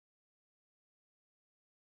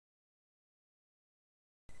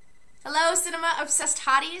Hello, Cinema Obsessed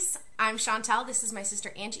Hotties. I'm Chantale. This is my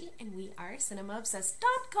sister Angie, and we are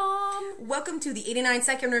cinemaobsessed.com. Welcome to the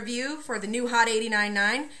 89-second review for the new Hot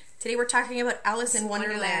 89.9. Today we're talking about Alice in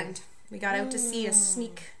Wonderland. We got out to see a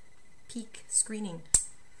sneak peek screening.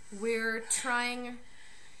 We're trying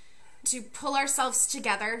to pull ourselves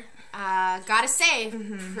together. Gotta say,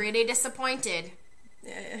 pretty disappointed.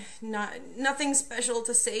 Nothing special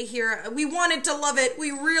to say here. We wanted to love it. We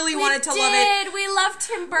really wanted to love it. We love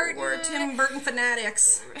Tim Burton. We're Tim Burton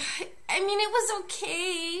fanatics. I mean, it was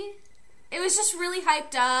okay. It was just really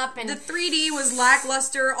hyped up. And the 3D was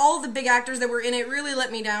lackluster. All the big actors that were in it really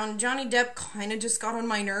let me down. Johnny Depp kind of just got on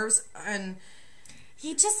my nerves. And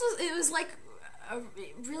he just was, it was like a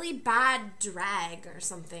really bad drag or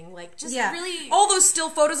something. Like, just really... All those still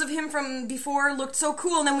photos of him from before looked so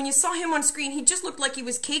cool, and then when you saw him on screen, he just looked like he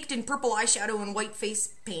was caked in purple eyeshadow and white face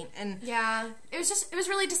paint. And yeah, it was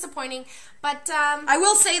really disappointing. But I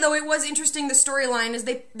will say, though, it was interesting, the storyline, is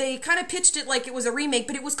they kind of pitched it like it was a remake,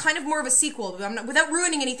 but it was kind of more of a sequel. Without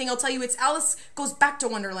ruining anything, I'll tell you, it's Alice goes back to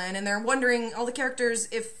Wonderland, and they're wondering, all the characters,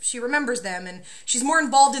 if she remembers them, and she's more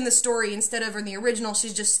involved in the story instead of in the original,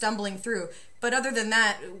 she's just stumbling through. But other than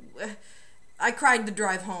that, I cried the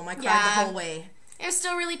drive home. I cried the whole way. It was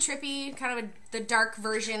still really trippy, kind of the dark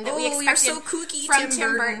version that we you're expected so kooky, from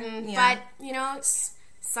Tim Burton. Yeah. But, you know,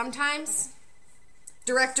 sometimes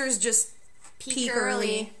directors just peak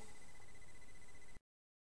early.